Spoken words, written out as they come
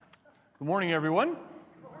Good morning, everyone.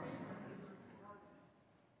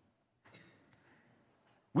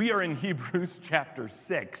 We are in Hebrews chapter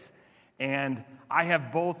 6, and I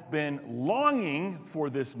have both been longing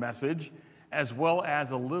for this message as well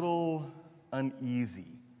as a little uneasy.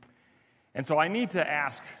 And so I need to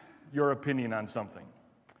ask your opinion on something.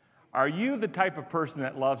 Are you the type of person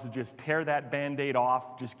that loves to just tear that Band-Aid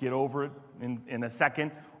off, just get over it in a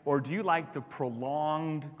second? Or do you like the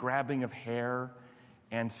prolonged grabbing of hair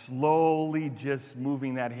and slowly just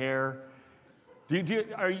moving that hair?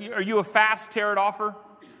 Are you a fast tear-it-offer?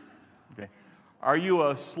 Okay. Are you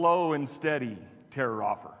a slow and steady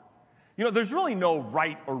tear-it-offer? You know, there's really no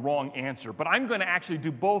right or wrong answer, but I'm going to actually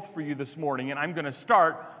do both for you this morning, and I'm going to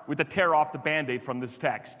start with the tear off the Band-Aid from this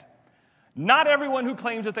text. Not everyone who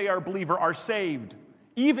claims that they are a believer are saved.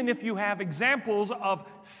 Even if you have examples of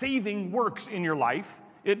saving works in your life,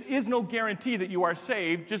 it is no guarantee that you are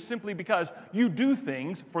saved just simply because you do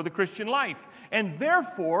things for the Christian life. And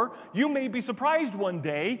therefore, you may be surprised one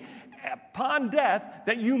day upon death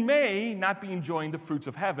that you may not be enjoying the fruits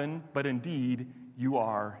of heaven, but indeed you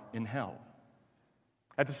are in hell.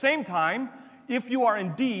 At the same time, if you are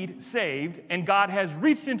indeed saved and God has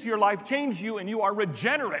reached into your life, changed you, and you are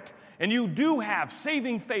regenerate, and you do have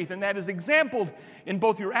saving faith, and that is exampled in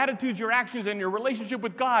both your attitudes, your actions, and your relationship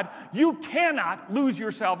with God, you cannot lose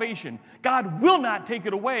your salvation. God will not take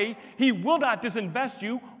it away. He will not disinvest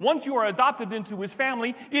you. Once you are adopted into His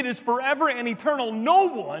family, it is forever and eternal. No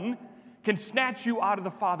one can snatch you out of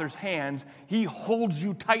the Father's hands. He holds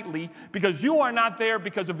you tightly because you are not there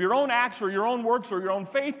because of your own acts or your own works or your own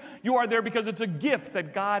faith. You are there because it's a gift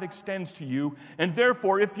that God extends to you. And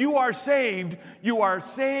therefore, if you are saved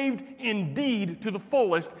indeed to the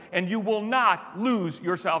fullest, and you will not lose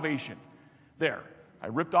your salvation. There, I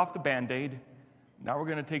ripped off the Band-Aid. Now we're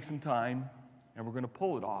going to take some time and we're going to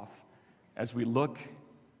pull it off as we look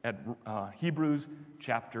at Hebrews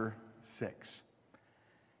chapter 6.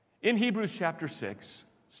 In Hebrews chapter 6,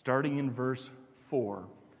 starting in verse 4,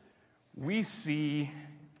 we see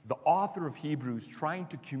the author of Hebrews trying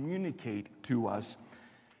to communicate to us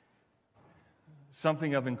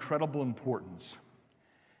something of incredible importance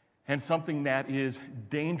and something that is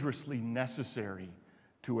dangerously necessary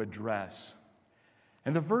to address.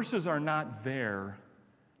 And the verses are not there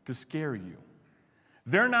to scare you.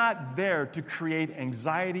 They're not there to create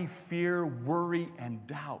anxiety, fear, worry, and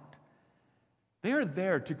doubt. They are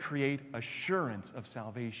there to create assurance of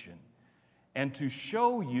salvation and to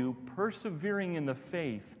show you persevering in the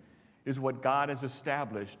faith is what God has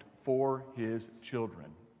established for His children.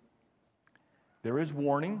 There is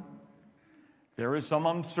warning. There is some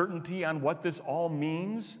uncertainty on what this all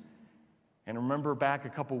means. And remember back a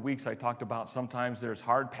couple weeks I talked about sometimes there's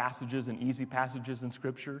hard passages and easy passages in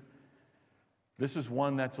Scripture. This is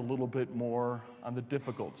one that's a little bit more on the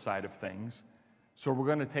difficult side of things. So we're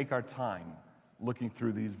going to take our time looking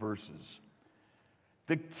through these verses.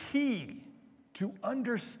 The key to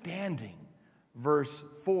understanding verse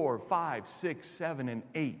 4, 5, 6, 7, and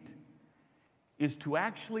 8 is to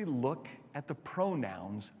actually look at the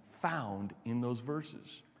pronouns found in those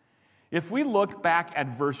verses. If we look back at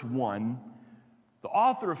verse 1, the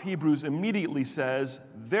author of Hebrews immediately says,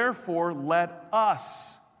 "Therefore let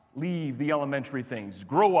us leave the elementary things,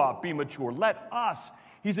 grow up, be mature, let us."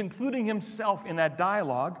 He's including himself in that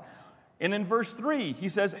dialogue. And in verse 3, he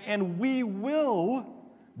says, "And we will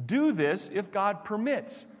do this if God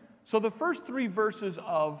permits." So the first three verses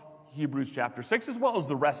of Hebrews chapter 6, as well as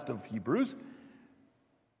the rest of Hebrews,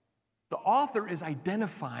 the author is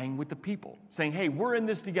identifying with the people, saying, hey, we're in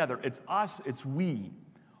this together. It's us, it's we.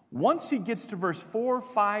 Once he gets to verse 4,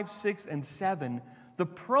 5, 6, and 7, the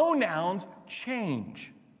pronouns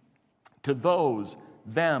change to those,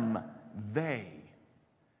 them, they.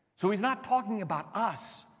 So he's not talking about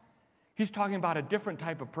us. He's talking about a different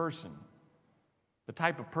type of person, the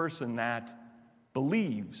type of person that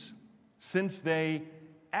believes, since they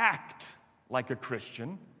act like a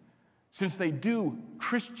Christian, since they do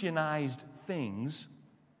Christianized things,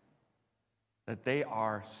 that they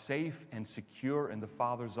are safe and secure in the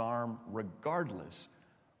Father's arm regardless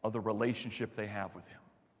of the relationship they have with Him.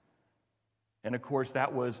 And of course,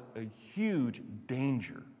 that was a huge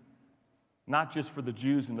danger, not just for the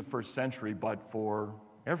Jews in the first century, but for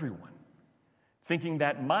everyone. Thinking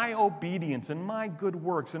that my obedience and my good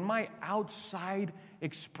works and my outside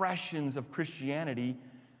expressions of Christianity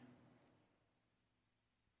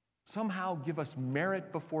somehow give us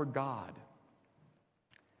merit before God.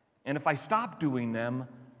 And if I stop doing them,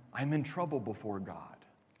 I'm in trouble before God.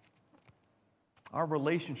 Our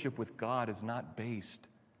relationship with God is not based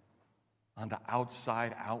on the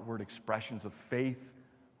outside, outward expressions of faith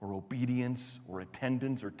or obedience or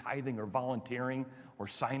attendance or tithing or volunteering or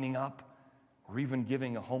signing up or even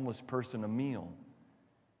giving a homeless person a meal.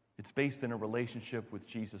 It's based in a relationship with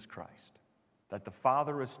Jesus Christ that the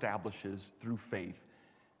Father establishes through faith.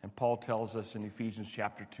 And Paul tells us in Ephesians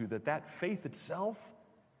chapter 2 that that faith itself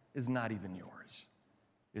is not even yours.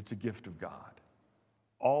 It's a gift of God.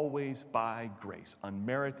 Always by grace,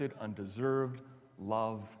 unmerited, undeserved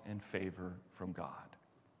love and favor from God.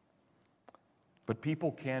 But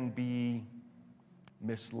people can be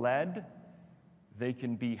misled. They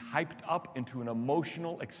can be hyped up into an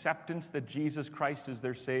emotional acceptance that Jesus Christ is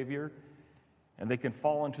their Savior, and they can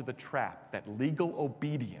fall into the trap that legal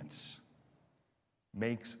obedience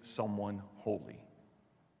makes someone holy,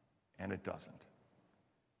 and it doesn't.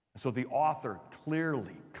 So the author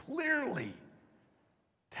clearly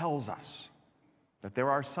tells us that there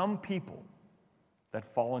are some people that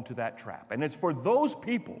fall into that trap, and it's for those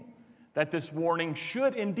people that this warning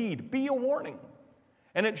should indeed be a warning.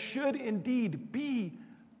 And it should indeed be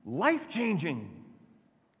life-changing.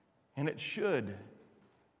 And it should,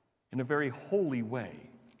 in a very holy way,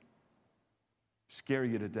 scare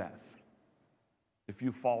you to death if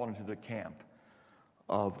you fall into the camp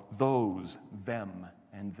of those, them,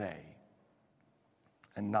 and they,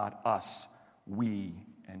 and not us, we,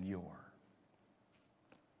 and your.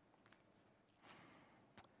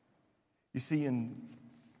 You see, in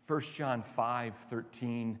 1 John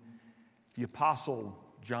 5:13, the Apostle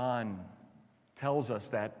John tells us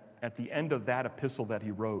that at the end of that epistle that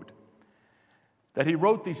he wrote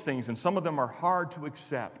these things, and some of them are hard to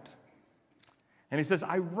accept. And he says,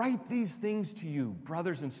 I write these things to you,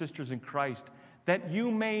 brothers and sisters in Christ, that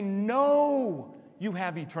you may know you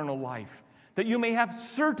have eternal life, that you may have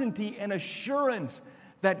certainty and assurance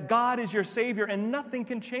that God is your Savior, and nothing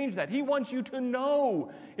can change that. He wants you to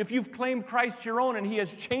know, if you've claimed Christ your own and He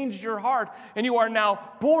has changed your heart and you are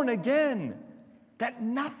now born again, that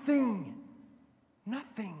nothing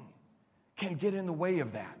can get in the way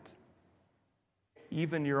of that.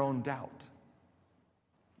 Even your own doubt,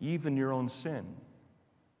 even your own sin,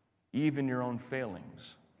 even your own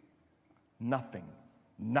failings. Nothing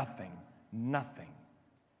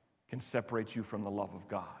can separate you from the love of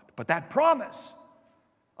God. But that promise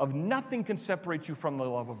of nothing can separate you from the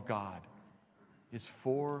love of God is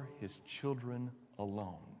for His children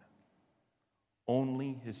alone.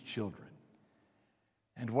 Only His children.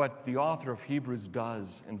 And what the author of Hebrews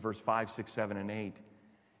does in verse 5, 6, 7, and 8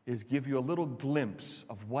 is give you a little glimpse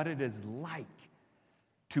of what it is like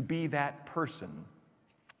to be that person.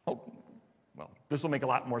 Oh, well, this will make a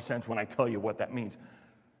lot more sense when I tell you what that means.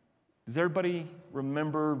 Does everybody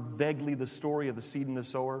remember vaguely the story of the seed and the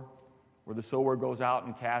sower? Where the sower goes out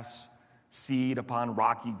and casts seed upon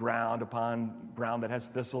rocky ground, upon ground that has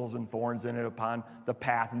thistles and thorns in it, upon the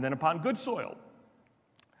path, and then upon good soil.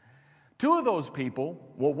 Two of those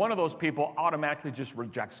people, one of those people automatically just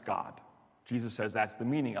rejects God. Jesus says that's the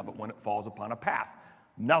meaning of it when it falls upon a path.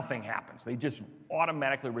 Nothing happens. They just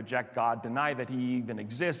automatically reject God, deny that He even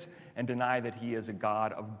exists, and deny that He is a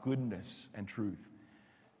God of goodness and truth.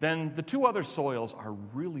 Then the two other soils are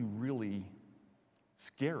really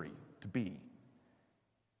scary to be.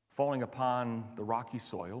 Falling upon the rocky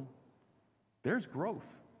soil, there's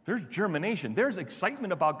growth, there's germination, there's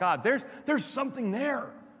excitement about God, there's something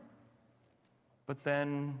there. But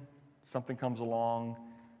then something comes along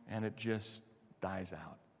and it just dies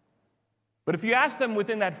out. But if you ask them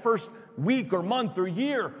within that first week or month or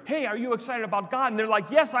year, hey, are you excited about God? And they're like,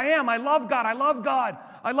 yes, I am. I love God. I love God.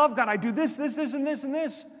 I love God. I do this, and this, and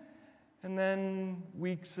this. And then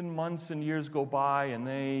weeks and months and years go by and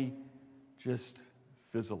they just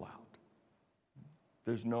fizzle out.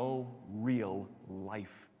 There's no real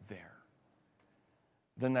life there.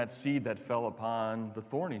 Then that seed that fell upon the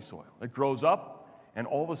thorny soil, it grows up, and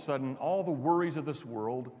all of a sudden, all the worries of this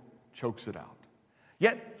world chokes it out.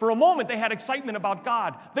 Yet, for a moment, they had excitement about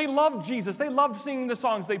God. They loved Jesus. They loved singing the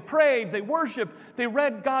songs. They prayed. They worshiped. They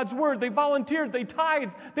read God's word. They volunteered. They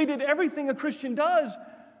tithed. They did everything a Christian does.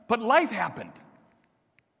 But life happened.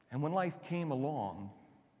 And when life came along,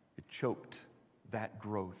 it choked that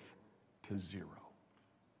growth to zero.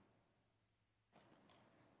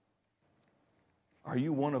 Are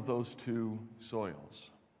you one of those two soils?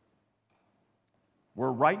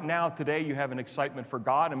 Where right now, today, you have an excitement for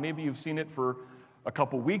God, and maybe you've seen it for a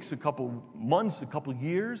couple weeks, a couple months, a couple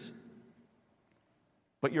years,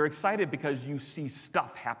 but you're excited because you see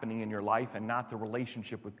stuff happening in your life and not the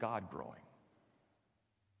relationship with God growing.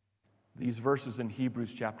 These verses in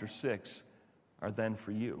Hebrews chapter 6 are then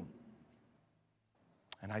for you.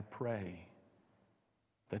 And I pray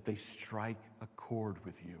that they strike a chord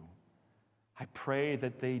with you. I pray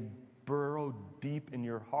that they burrow deep in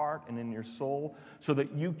your heart and in your soul so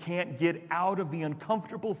that you can't get out of the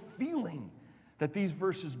uncomfortable feeling that these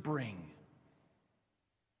verses bring.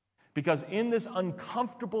 Because in this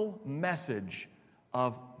uncomfortable message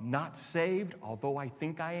of not saved, although I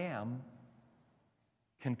think I am,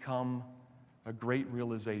 can come a great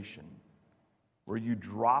realization where you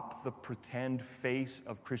drop the pretend face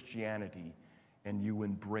of Christianity and you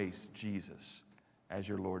embrace Jesus as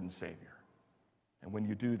your Lord and Savior. And when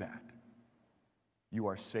you do that, you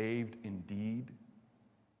are saved indeed,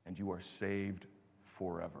 and you are saved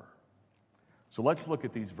forever. So let's look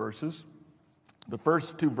at these verses. The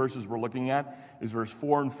first two verses we're looking at is verse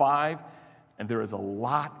 4 and 5, and there is a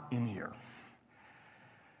lot in here.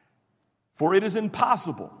 For it is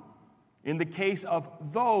impossible in the case of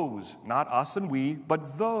those, not us and we,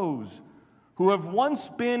 but those who have once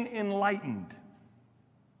been enlightened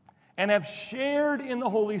and have shared in the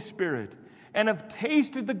Holy Spirit and have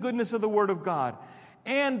tasted the goodness of the Word of God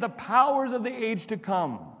and the powers of the age to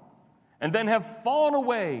come, and then have fallen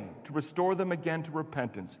away, to restore them again to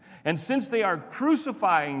repentance. And since they are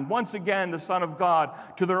crucifying once again the Son of God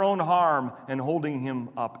to their own harm and holding him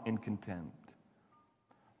up in contempt.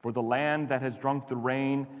 For the land that has drunk the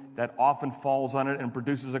rain that often falls on it and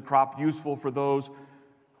produces a crop useful for those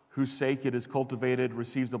whose sake it is cultivated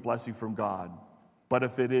receives a blessing from God. But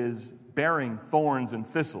if it is bearing thorns and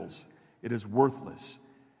thistles, it is worthless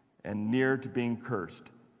and near to being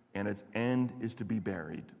cursed, and its end is to be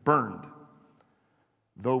burned.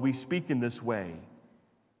 Though we speak in this way,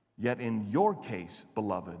 yet in your case,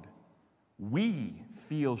 beloved, we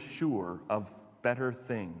feel sure of better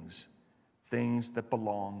things, things that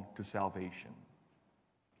belong to salvation.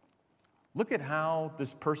 Look at how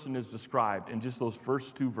this person is described in just those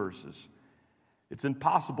first two verses. It's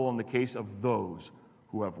impossible in the case of those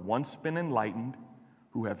who have once been enlightened,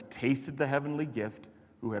 who have tasted the heavenly gift,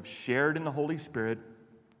 who have shared in the Holy Spirit,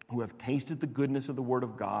 who have tasted the goodness of the Word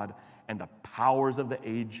of God and the powers of the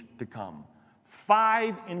age to come.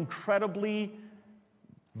 5 incredibly,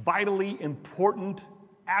 vitally important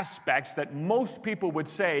aspects that most people would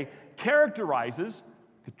say characterizes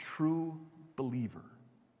the true believer.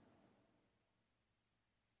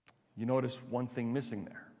 You notice one thing missing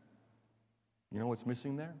there. You know what's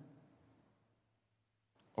missing there?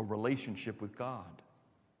 A relationship with God.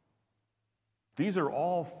 These are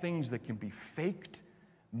all things that can be faked,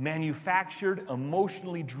 manufactured,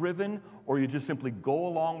 emotionally driven, or you just simply go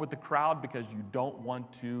along with the crowd because you don't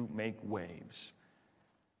want to make waves.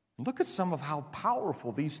 Look at some of how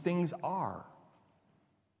powerful these things are.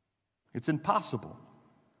 It's impossible.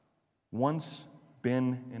 Once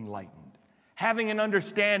been enlightened. Having an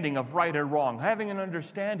understanding of right or wrong. Having an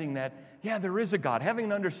understanding that, yeah, there is a God. Having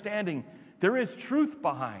an understanding there is truth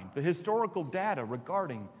behind the historical data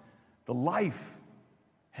regarding the life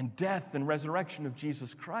and death and resurrection of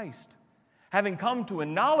Jesus Christ. Having come to a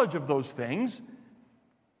knowledge of those things,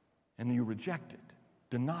 and you reject it,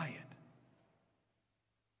 deny it.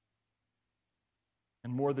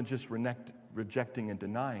 And more than just rejecting and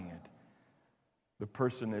denying it, the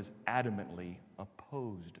person is adamantly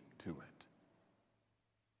opposed to it.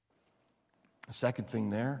 A second thing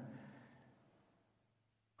there,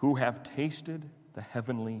 who have tasted the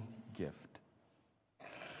heavenly gift.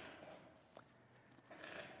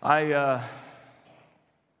 I've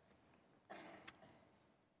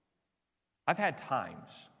had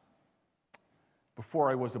times before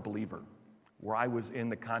I was a believer where I was in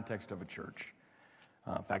the context of a church.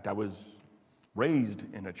 In fact, I was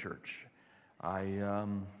raised in a church. I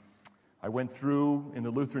went through in the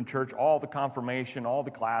Lutheran church all the confirmation, all the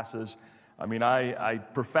classes. I mean, I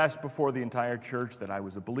professed before the entire church that I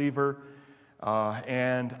was a believer.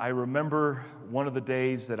 And I remember one of the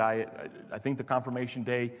days that I think the confirmation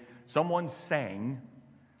day, someone sang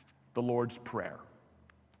the Lord's Prayer.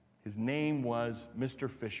 His name was Mr.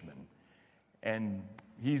 Fishman, and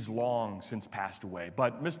he's long since passed away.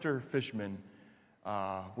 But Mr. Fishman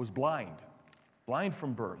was blind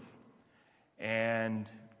from birth. And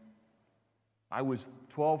I was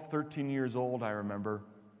 12, 13 years old, I remember,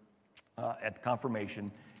 at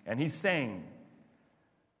confirmation, and he sang.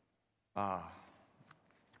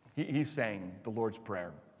 He sang the Lord's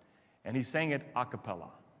Prayer, and he sang it a cappella.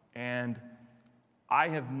 And I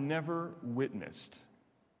have never witnessed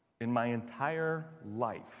in my entire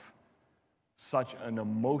life such an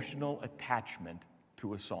emotional attachment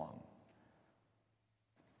to a song.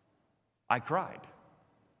 I cried.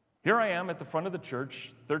 Here I am at the front of the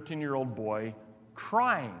church, 13-year-old boy,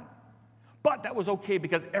 crying. But that was okay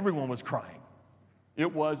because everyone was crying.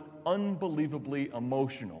 It was unbelievably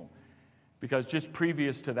emotional because just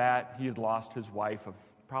previous to that, he had lost his wife of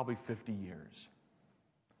probably 50 years.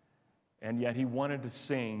 and yet he wanted to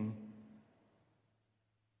sing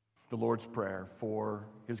the Lord's Prayer for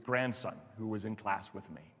his grandson who was in class with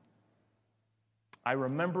me. I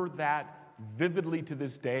remember that vividly to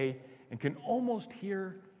this day and can almost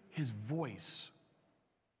hear his voice.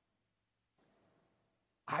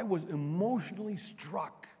 I was emotionally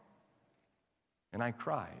struck, and I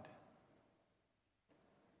cried.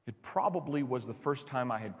 It probably was the first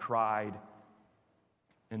time I had cried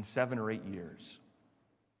in 7 or 8 years.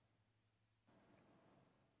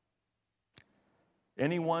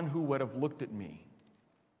 Anyone who would have looked at me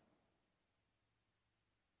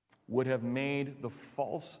would have made the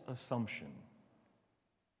false assumption,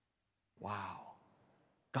 wow,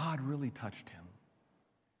 God really touched him.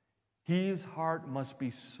 His heart must be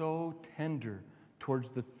so tender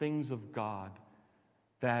towards the things of God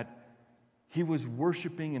that he was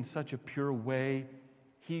worshiping in such a pure way,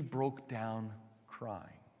 he broke down crying.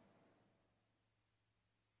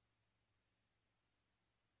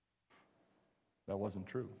 That wasn't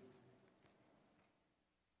true.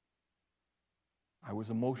 I was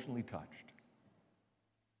emotionally touched.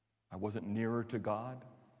 I wasn't nearer to God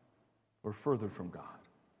or further from God.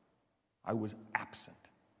 I was absent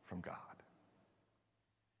from God.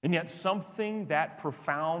 And yet something that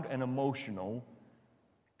profound and emotional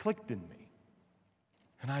clicked in me.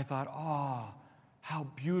 And I thought, oh, how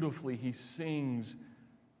beautifully he sings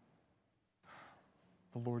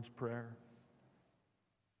the Lord's Prayer.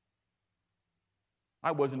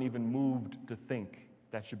 I wasn't even moved to think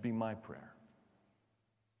that should be my prayer.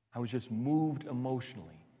 I was just moved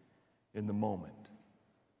emotionally in the moment.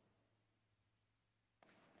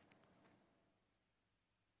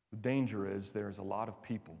 The danger is there's a lot of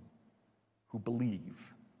people who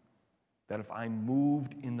believe that if I'm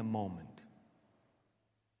moved in the moment,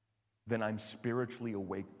 then I'm spiritually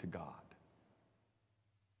awake to God.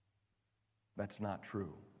 That's not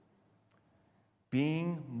true.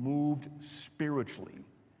 Being moved spiritually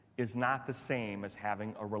is not the same as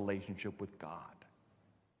having a relationship with God.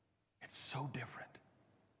 It's so different.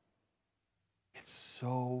 It's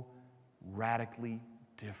so radically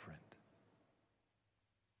different.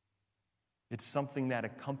 It's something that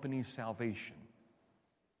accompanies salvation,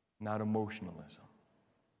 not emotionalism.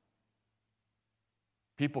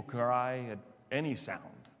 People cry at any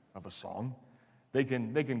sound of a song. They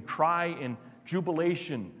can cry in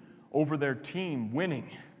jubilation over their team winning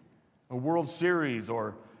a World Series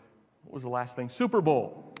or, what was the last thing? Super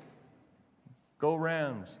Bowl. Go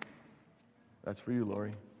Rams. That's for you,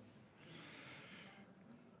 Lori.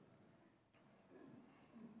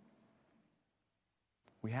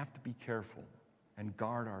 We have to be careful and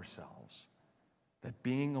guard ourselves that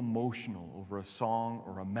being emotional over a song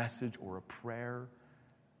or a message or a prayer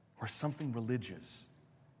or something religious,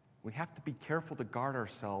 we have to be careful to guard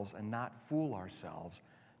ourselves and not fool ourselves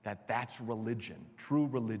that that's religion, true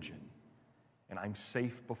religion. And I'm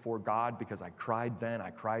safe before God because I cried then,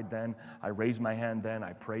 I raised my hand then,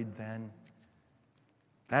 I prayed then.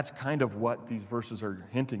 That's kind of what these verses are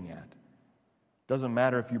hinting at. Doesn't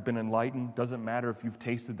matter if you've been enlightened, doesn't matter if you've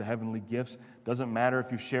tasted the heavenly gifts, doesn't matter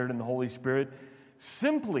if you've shared in the Holy Spirit.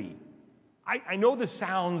 Simply, I know this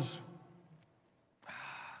sounds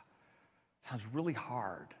really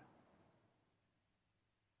hard,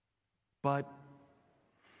 but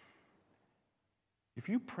if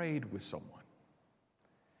you prayed with someone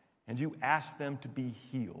and you asked them to be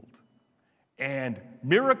healed, and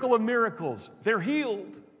miracle of miracles, they're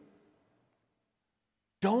healed,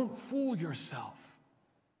 don't fool yourself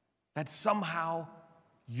that somehow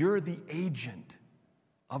you're the agent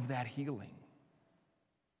of that healing.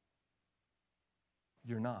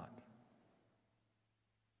 You're not.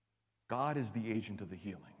 God is the agent of the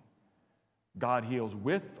healing. God heals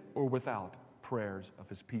with or without prayers of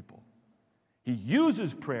his people. He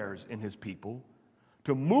uses prayers in his people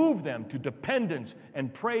to move them to dependence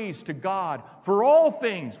and praise to God for all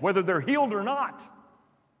things, whether they're healed or not.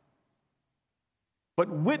 But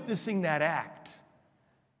witnessing that act,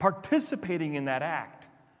 participating in that act,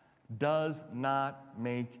 does not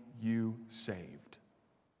make you saved.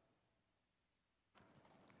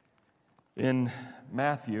 In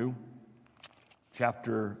Matthew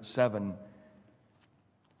chapter 7,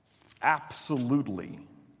 absolutely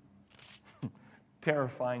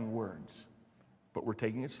terrifying words, but we're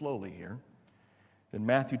taking it slowly here. In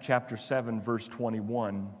Matthew chapter 7, verse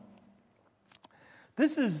 21,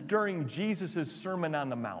 this is during Jesus' Sermon on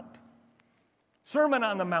the Mount. Sermon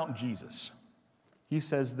on the Mount, Jesus. He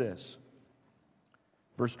says this,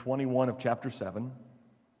 verse 21 of chapter 7,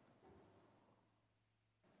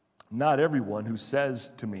 "Not everyone who says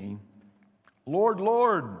to me, 'Lord,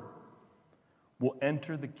 Lord,' will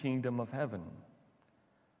enter the kingdom of heaven,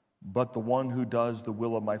 but the one who does the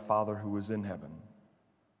will of my Father who is in heaven.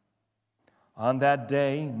 On that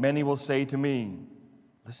day, many will say to me,"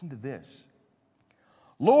 listen to this,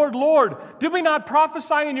 "Lord, Lord, did we not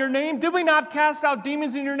prophesy in your name? Did we not cast out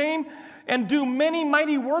demons in your name and do many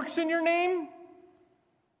mighty works in your name?"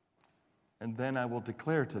 And then I will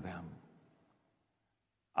declare to them,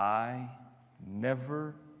 "I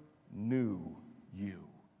never knew you.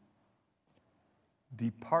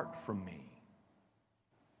 Depart from me,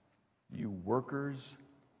 you workers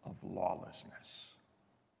of lawlessness."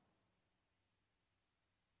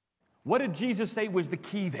 What did Jesus say was the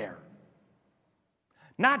key there?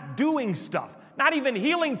 Not doing stuff, not even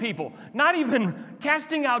healing people, not even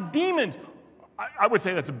casting out demons. I would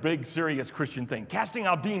say that's a big, serious Christian thing, casting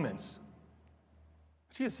out demons.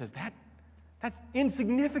 Jesus says that's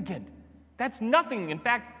insignificant. That's nothing. In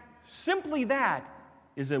fact, simply that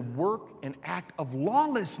is a work, an act of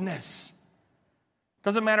lawlessness.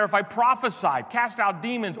 Doesn't matter if I prophesied, cast out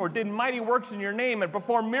demons, or did mighty works in your name and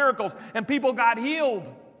performed miracles and people got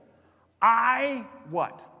healed. I,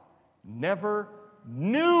 what? Never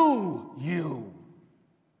knew you.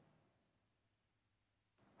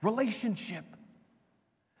 Relationship.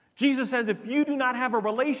 Jesus says, if you do not have a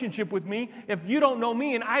relationship with me, if you don't know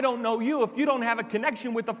me and I don't know you, if you don't have a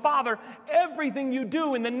connection with the Father, everything you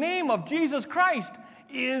do in the name of Jesus Christ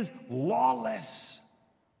is lawless.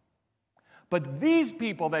 But these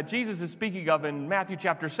people that Jesus is speaking of in Matthew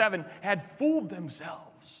chapter 7 had fooled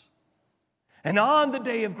themselves. And on the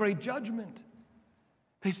day of great judgment,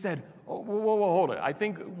 they said, "Oh, whoa, hold it. I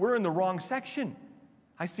think we're in the wrong section.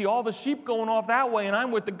 I see all the sheep going off that way and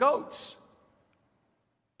I'm with the goats.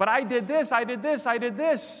 But I did this, I did this, I did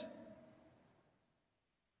this."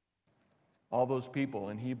 All those people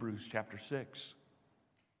in Hebrews chapter 6.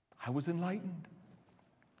 I was enlightened.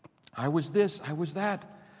 I was this, I was that.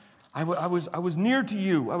 I was near to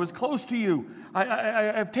you. I was close to you.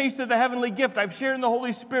 I've tasted the heavenly gift. I've shared in the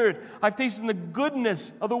Holy Spirit. I've tasted the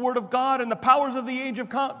goodness of the Word of God and the powers of the age to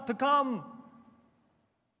come.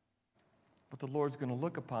 But the Lord's going to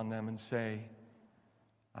look upon them and say,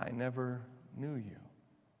 "I never knew you.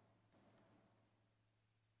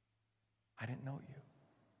 I didn't know you."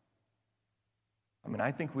 I mean,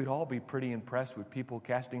 I think we'd all be pretty impressed with people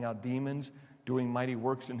casting out demons, doing mighty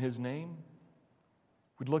works in His name.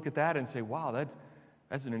 We'd look at that and say, wow,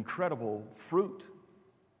 that's an incredible fruit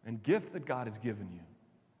and gift that God has given you.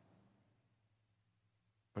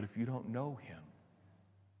 But if you don't know Him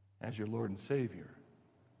as your Lord and Savior,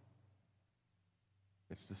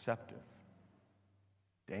 it's deceptive,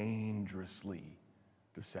 dangerously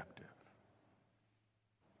deceptive.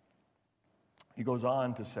 He goes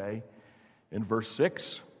on to say in verse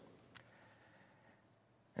 6,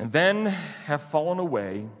 "And then have fallen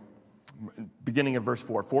away," beginning of verse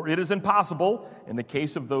 4, "for it is impossible in the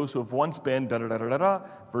case of those who have once been,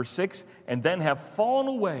 verse 6, "and then have fallen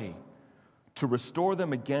away to restore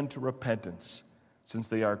them again to repentance, since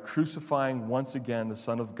they are crucifying once again the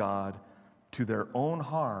Son of God to their own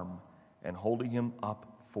harm and holding Him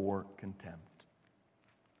up for contempt."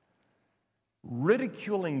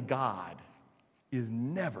 Ridiculing God is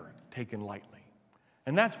never taken lightly.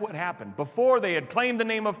 And that's what happened. Before they had claimed the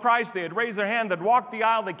name of Christ, they had raised their hand, they'd walked the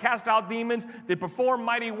aisle, they cast out demons, they performed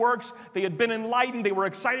mighty works, they had been enlightened, they were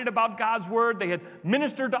excited about God's word, they had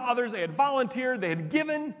ministered to others, they had volunteered, they had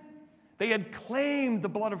given, they had claimed the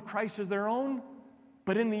blood of Christ as their own.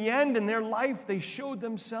 But in the end, in their life, they showed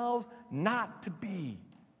themselves not to be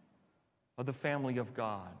of the family of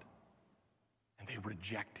God. And they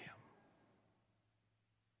reject Him.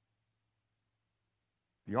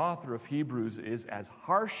 The author of Hebrews is as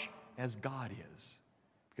harsh as God is,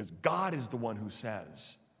 because God is the one who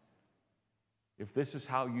says, if this is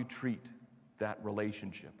how you treat that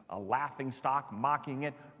relationship, a laughing stock, mocking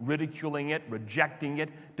it, ridiculing it, rejecting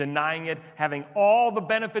it, denying it, having all the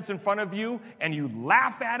benefits in front of you, and you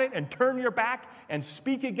laugh at it and turn your back and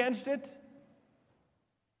speak against it,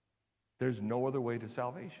 there's no other way to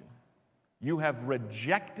salvation. You have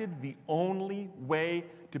rejected the only way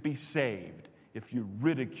to be saved if you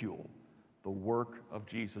ridicule the work of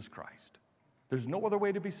Jesus Christ. There's no other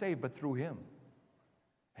way to be saved but through Him.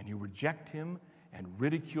 And you reject Him and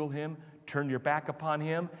ridicule Him, turn your back upon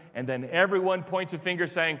Him, and then everyone points a finger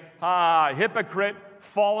saying, hypocrite,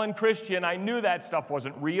 fallen Christian, I knew that stuff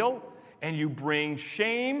wasn't real. And you bring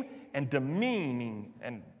shame and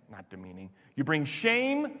you bring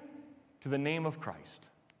shame to the name of Christ,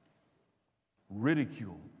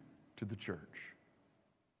 ridicule to the church.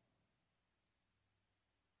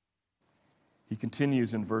 He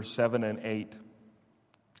continues in verse 7 and 8.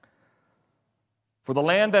 "For the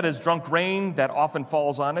land that has drunk rain that often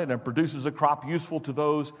falls on it and produces a crop useful to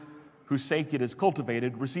those whose sake it is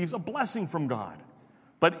cultivated receives a blessing from God.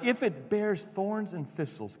 But if it bears thorns and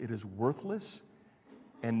thistles, it is worthless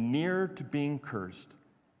and near to being cursed,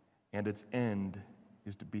 and its end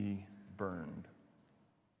is to be burned.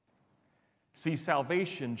 See,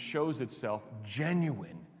 salvation shows itself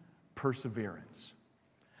genuine perseverance.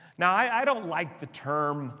 Now, I don't like the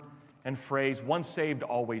term and phrase, once saved,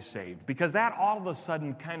 always saved, because that all of a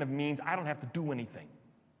sudden kind of means I don't have to do anything.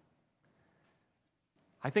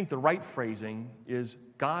 I think the right phrasing is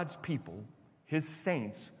God's people, His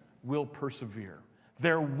saints, will persevere.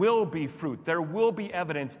 There will be fruit. There will be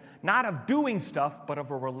evidence, not of doing stuff, but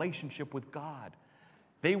of a relationship with God.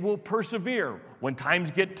 They will persevere. When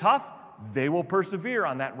times get tough, they will persevere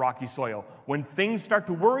on that rocky soil. When things start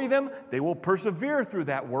to worry them, they will persevere through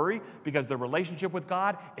that worry because their relationship with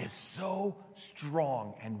God is so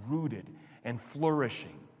strong and rooted and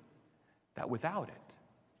flourishing that without it,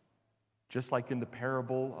 just like in the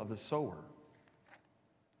parable of the sower,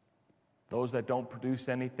 those that don't produce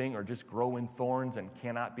anything or just grow in thorns and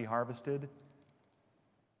cannot be harvested,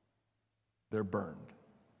 they're burned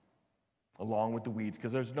along with the weeds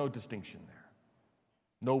because there's no distinction there.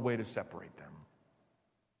 No way to separate them.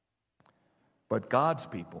 But God's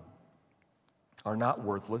people are not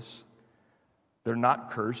worthless. They're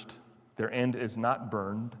not cursed. Their end is not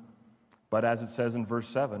burned. But as it says in verse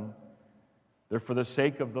 7, they're for the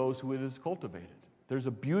sake of those who it is cultivated. There's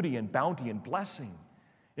a beauty and bounty and blessing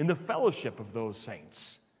in the fellowship of those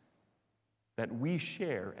saints that we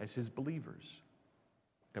share as His believers,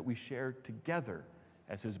 that we share together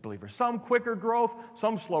as His believers. Some quicker growth,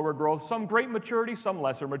 some slower growth, some great maturity, some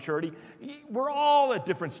lesser maturity. We're all at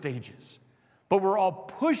different stages, but we're all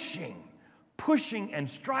pushing and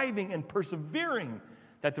striving and persevering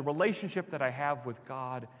that the relationship that I have with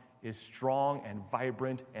God is strong and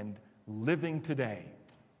vibrant and living today.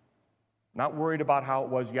 Not worried about how it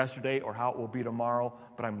was yesterday or how it will be tomorrow,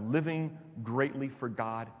 but I'm living greatly for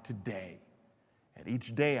God today. And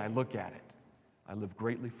each day I look at it, I live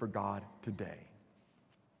greatly for God today.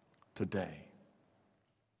 Today.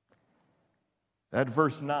 That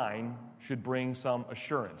verse 9 should bring some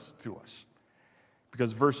assurance to us.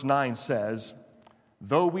 Because verse 9 says,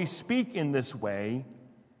 though we speak in this way,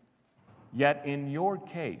 yet in your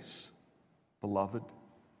case, beloved,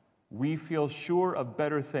 we feel sure of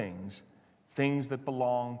better things, things that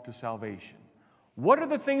belong to salvation. What are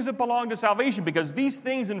the things that belong to salvation? Because these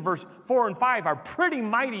things in verse 4 and 5 are pretty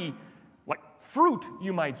mighty, like fruit,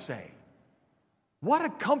 you might say. What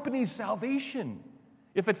accompanies salvation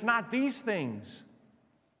if it's not these things?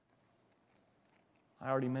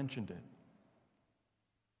 I already mentioned it.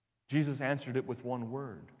 Jesus answered it with one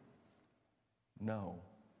word. No.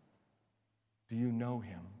 Do you know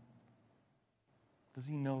Him? Does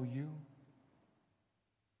He know you?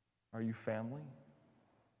 Are you family?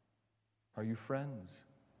 Are you friends?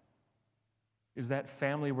 Is that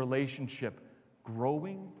family relationship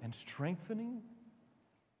growing and strengthening?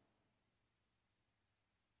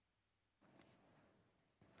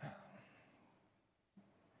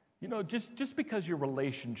 You know, just because your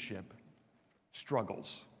relationship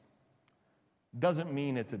struggles doesn't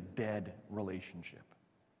mean it's a dead relationship.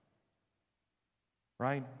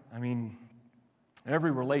 Right? I mean,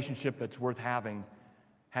 every relationship that's worth having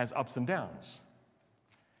has ups and downs.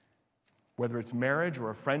 Whether it's marriage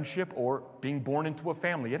or a friendship or being born into a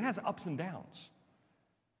family, it has ups and downs.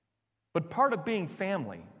 But part of being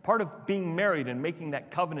family, part of being married and making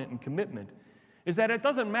that covenant and commitment is that it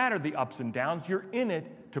doesn't matter the ups and downs. You're in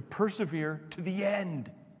it to persevere to the end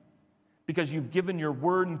because you've given your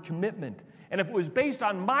word and commitment. And if it was based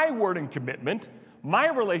on my word and commitment, my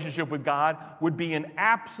relationship with God would be in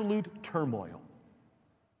absolute turmoil.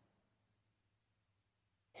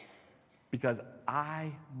 Because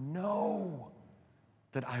I know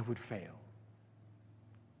that I would fail.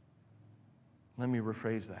 Let me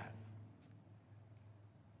rephrase that.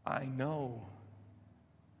 I know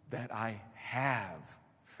that I have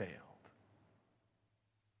failed.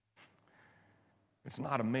 It's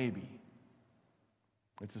not a maybe.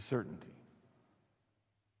 It's a certainty.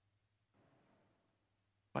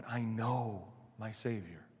 But I know my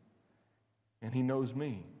Savior, and He knows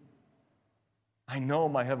me. I know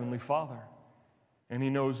my Heavenly Father, and He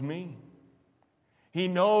knows me. He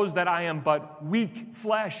knows that I am but weak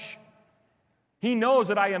flesh. He knows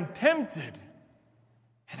that I am tempted,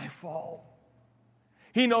 and I fall.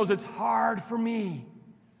 He knows it's hard for me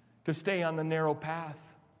to stay on the narrow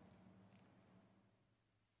path.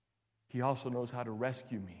 He also knows how to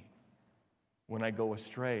rescue me when I go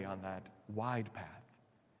astray on that wide path.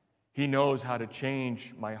 He knows how to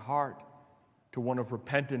change my heart to one of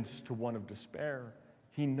repentance to one of despair.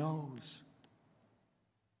 He knows.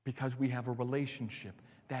 Because we have a relationship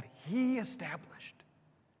that He established,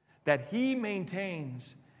 that He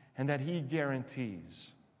maintains, and that He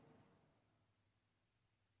guarantees.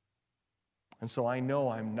 And so I know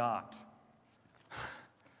I'm not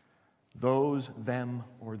those, them,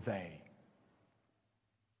 or they.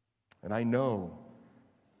 And I know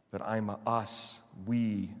that I'm a us,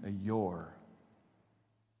 we, a your.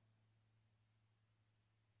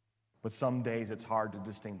 But some days it's hard to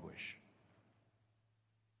distinguish.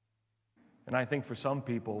 And I think for some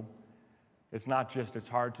people, it's not just it's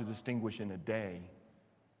hard to distinguish in a day,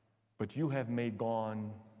 but you have made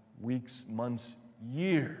gone weeks, months,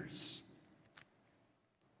 years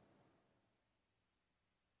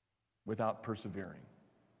without persevering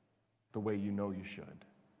the way you know you should.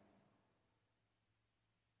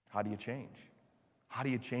 How do you change? How do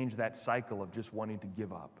you change that cycle of just wanting to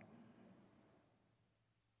give up?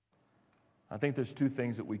 I think there's two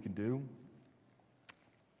things that we can do.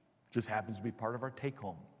 Just happens to be part of our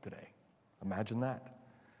take-home today. Imagine that.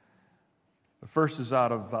 The first is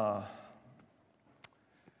out of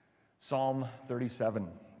Psalm 37.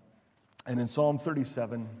 And in Psalm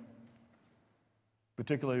 37,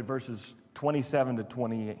 particularly verses 27 to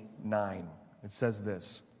 29, it says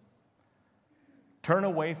this: "Turn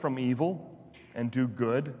away from evil and do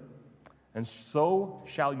good, and so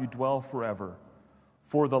shall you dwell forever.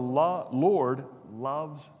 For the Lord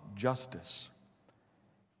loves justice.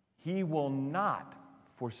 He will not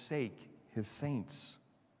forsake His saints.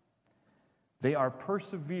 They are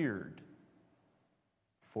persevered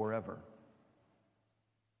forever.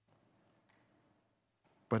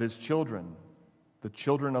 But His children, the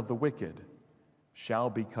children of the wicked, shall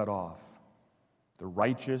be cut off. The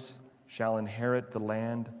righteous shall inherit the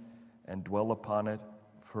land and dwell upon it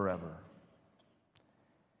forever."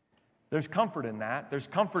 There's comfort in that. There's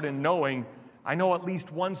comfort in knowing I know at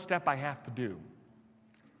least one step I have to do.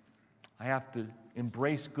 I have to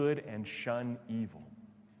embrace good and shun evil.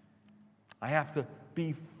 I have to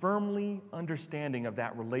be firmly understanding of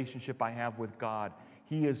that relationship I have with God.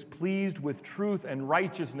 He is pleased with truth and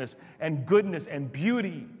righteousness and goodness and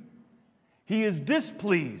beauty. He is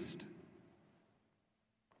displeased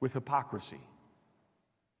with hypocrisy,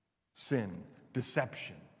 sin,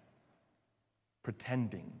 deception,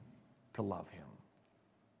 pretending to love Him.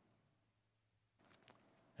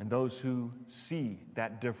 And those who see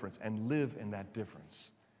that difference and live in that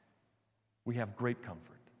difference, we have great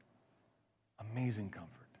comfort, amazing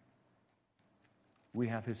comfort. We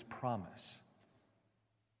have His promise,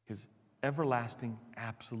 His everlasting,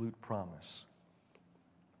 absolute promise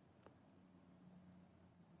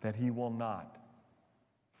that He will not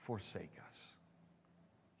forsake us.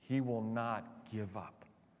 He will not give up.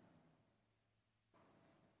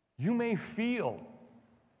 You may feel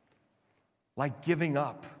like giving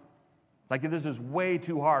up, like this is way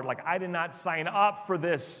too hard, like I did not sign up for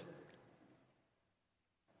this.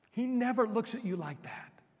 He never looks at you like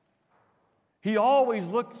that. He always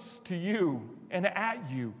looks to you and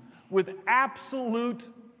at you with absolute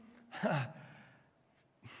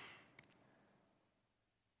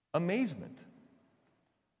amazement.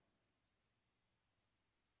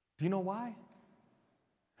 Do you know why?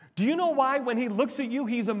 Do you know why when He looks at you,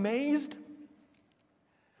 He's amazed?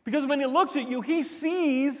 Because when He looks at you, He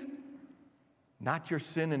sees not your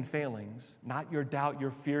sin and failings, not your doubt,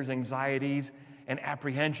 your fears, anxieties, and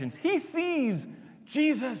apprehensions. He sees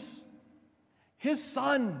Jesus, His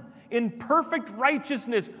Son, in perfect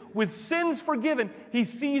righteousness, with sins forgiven. He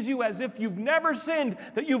sees you as if you've never sinned,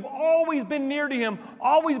 that you've always been near to Him,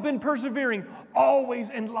 always been persevering, always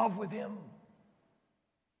in love with Him.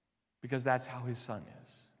 Because that's how His Son is.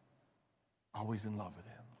 Always in love with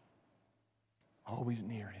Him, always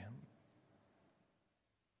near Him,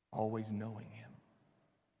 always knowing Him.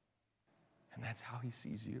 And that's how He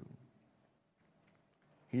sees you.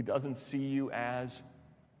 He doesn't see you as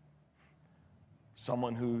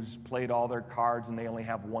someone who's played all their cards and they only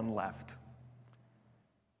have one left.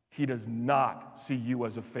 He does not see you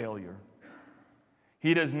as a failure.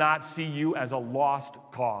 He does not see you as a lost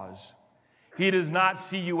cause. He does not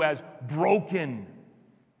see you as broken.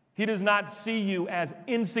 He does not see you as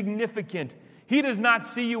insignificant. He does not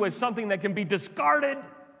see you as something that can be discarded.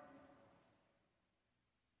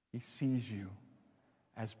 He sees you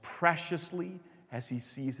as preciously as He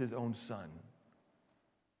sees His own Son,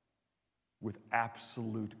 with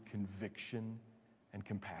absolute conviction and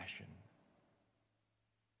compassion.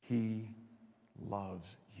 He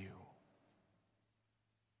loves you.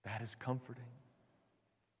 That is comforting.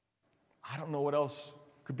 I don't know what else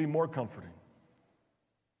could be more comforting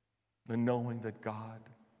than knowing that God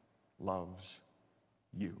loves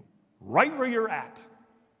you. Right where you're at.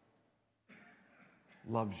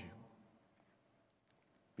 loves you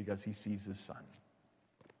because he sees his son.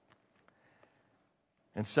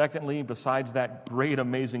 And secondly, besides that great,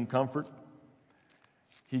 amazing comfort,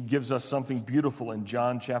 he gives us something beautiful in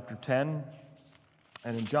John chapter 10.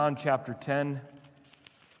 And in John chapter 10,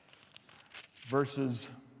 verses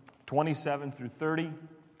 27 through 30,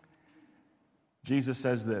 Jesus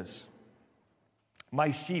says this, "My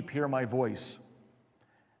sheep hear my voice,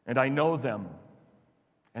 and I know them,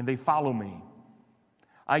 and they follow me.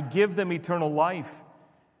 I give them eternal life,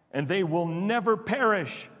 and they will never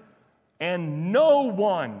perish, and no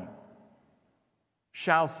one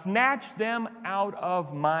shall snatch them out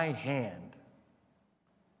of my hand.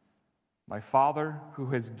 My Father,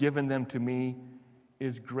 who has given them to me,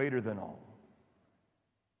 is greater than all,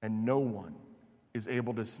 and no one is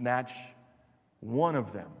able to snatch one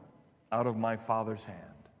of them out of my Father's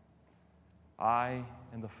hand. I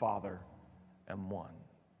and the Father am one."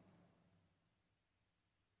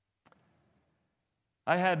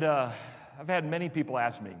 I've had many people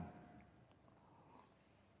ask me,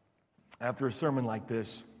 after a sermon like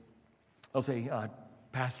this, they'll say,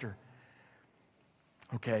 "Pastor,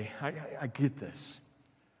 okay, I get this,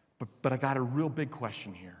 but I got a real big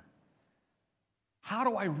question here. How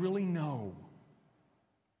do I really know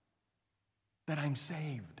that I'm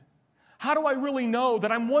saved? How do I really know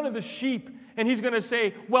that I'm one of the sheep and he's going to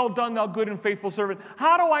say, 'Well done, thou good and faithful servant'?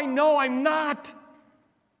 How do I know I'm not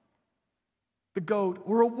the goat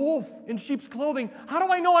or a wolf in sheep's clothing? How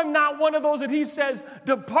do I know I'm not one of those that he says,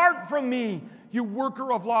 'Depart from me, you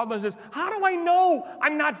worker of lawlessness'? How do I know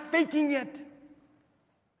I'm not faking it?"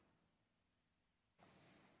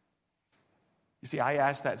 You see, I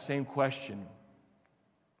asked that same question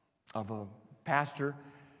of a pastor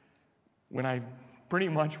when I pretty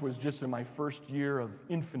much was just in my first year of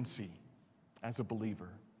infancy as a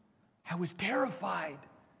believer. I was terrified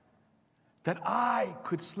that I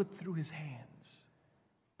could slip through his hands,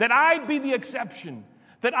 that I'd be the exception,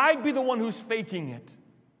 that I'd be the one who's faking it.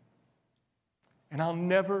 And I'll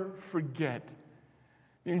never forget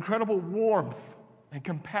the incredible warmth and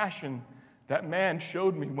compassion that man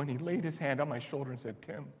showed me when he laid his hand on my shoulder and said,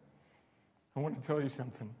 "Tim, I want to tell you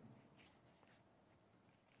something.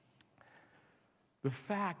 The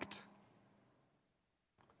fact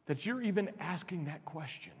that you're even asking that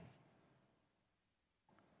question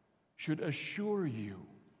should assure you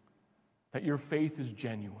that your faith is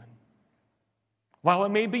genuine. While it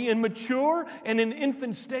may be immature and in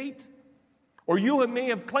infant state, or you may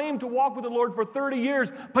have claimed to walk with the Lord for 30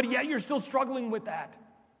 years, but yet you're still struggling with that.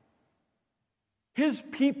 His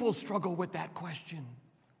people struggle with that question.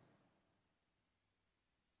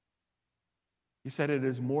 He said it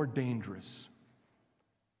is more dangerous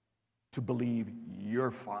to believe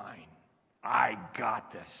you're fine. I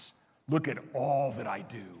got this. Look at all that I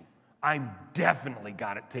do. I'm definitely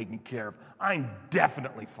got it taken care of. I'm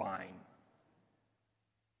definitely fine.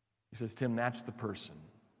 He says, "Tim, that's the person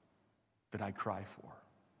that I cry for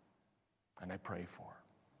and I pray for.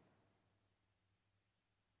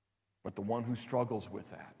 But the one who struggles with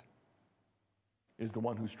that is the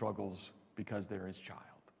one who struggles because they're his child."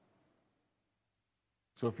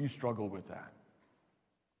 So if you struggle with that,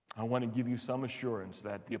 I want to give you some assurance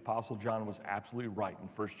that the Apostle John was absolutely right in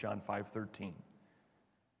 1 John 5:13.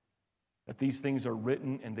 That these things are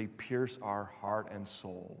written and they pierce our heart and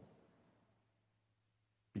soul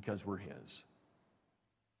because we're his.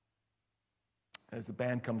 As the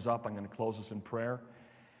band comes up, I'm going to close us in prayer.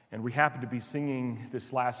 And we happen to be singing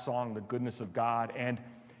this last song, "The Goodness of God." And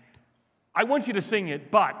I want you to sing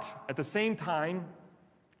it, but at the same time,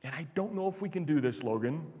 and I don't know if we can do this,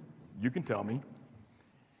 Logan, you can tell me,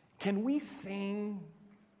 can we sing,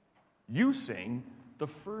 you sing, the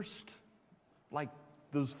first,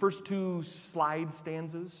 those first two slide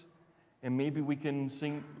stanzas? And maybe we can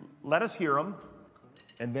sing, let us hear them,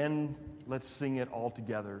 and then let's sing it all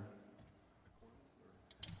together.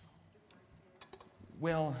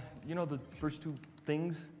 Well, you know the first two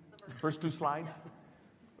things? The first two slides?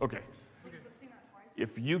 Okay.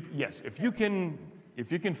 If you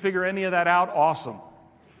can figure any of that out, awesome.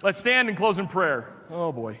 Let's stand and close in prayer.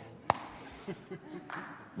 Oh boy.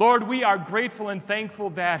 Lord, we are grateful and thankful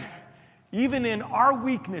that even in our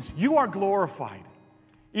weakness, you are glorified.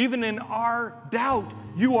 Even in our doubt,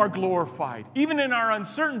 you are glorified. Even in our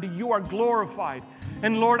uncertainty, you are glorified.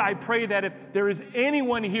 And Lord, I pray that if there is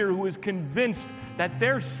anyone here who is convinced that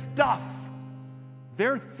their stuff,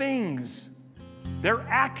 their things, their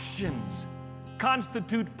actions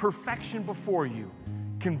constitute perfection before you,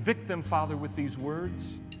 convict them, Father, with these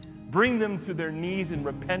words. Bring them to their knees in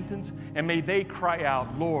repentance, and may they cry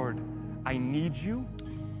out, "Lord, I need you.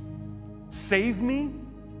 Save me.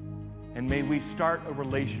 and may we start a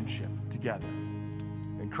relationship together.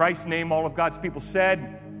 In Christ's name, all of God's people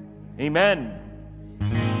said, amen.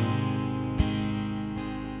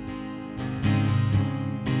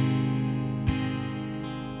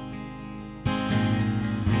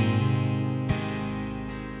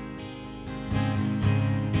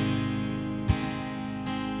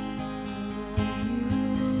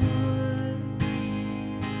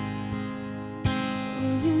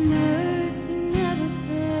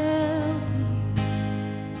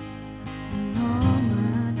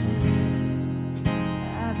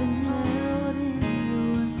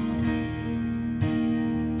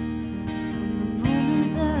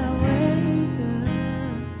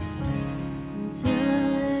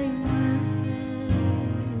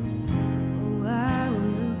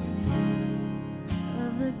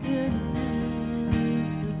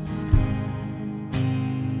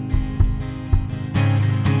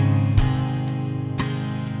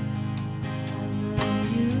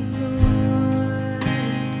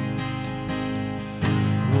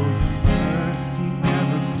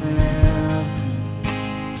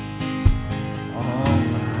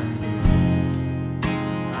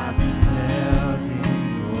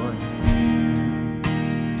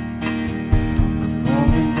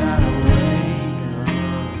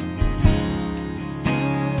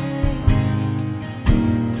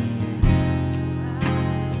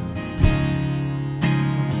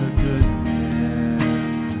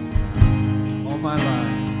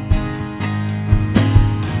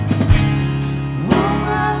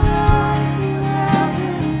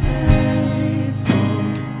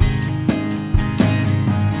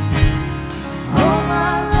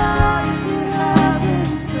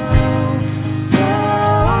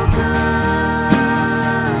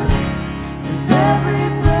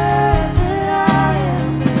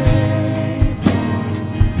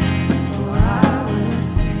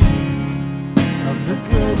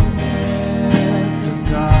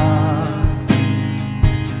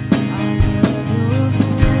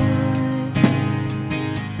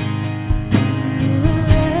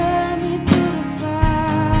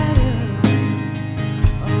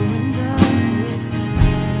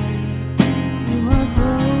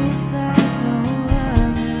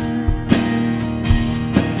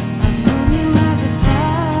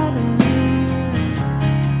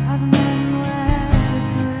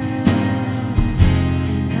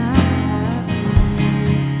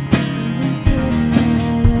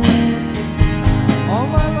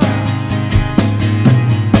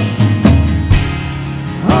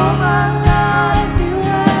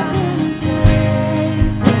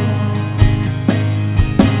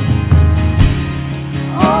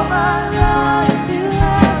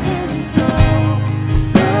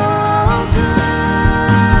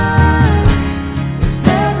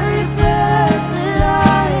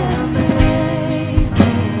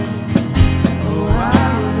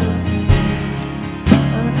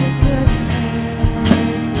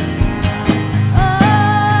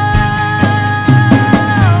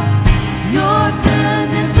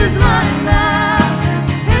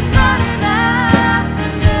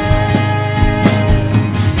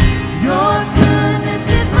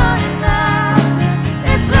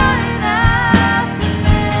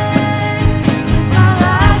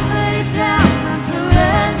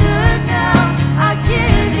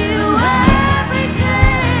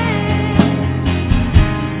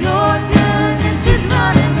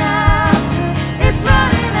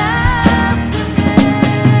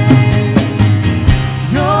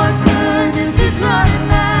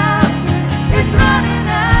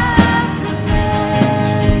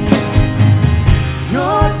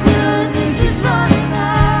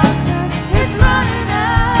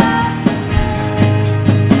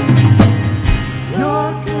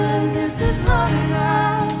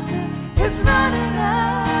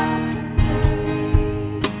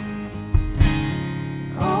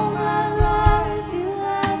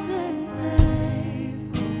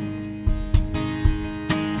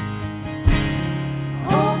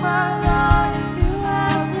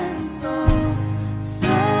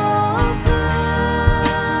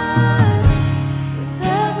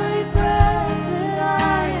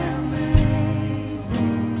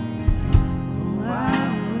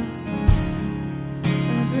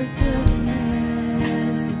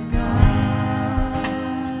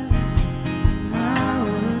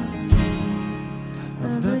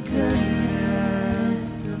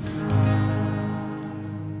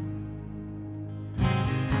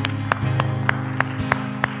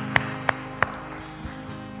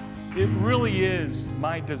 It really is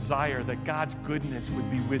my desire that God's goodness would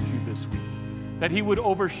be with you this week, that He would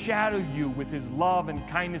overshadow you with His love and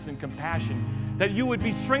kindness and compassion, that you would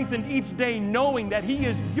be strengthened each day knowing that He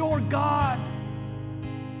is your God,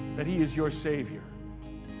 that He is your Savior,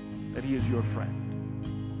 that He is your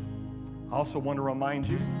friend. I also want to remind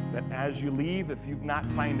you that as you leave, if you've not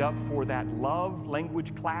signed up for that love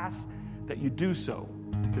language class, that you do so.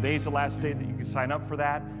 Today's the last day that you can sign up for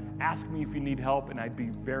that. Ask me if you need help, and I'd be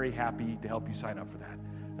very happy to help you sign up for that.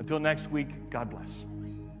 Until next week, God bless.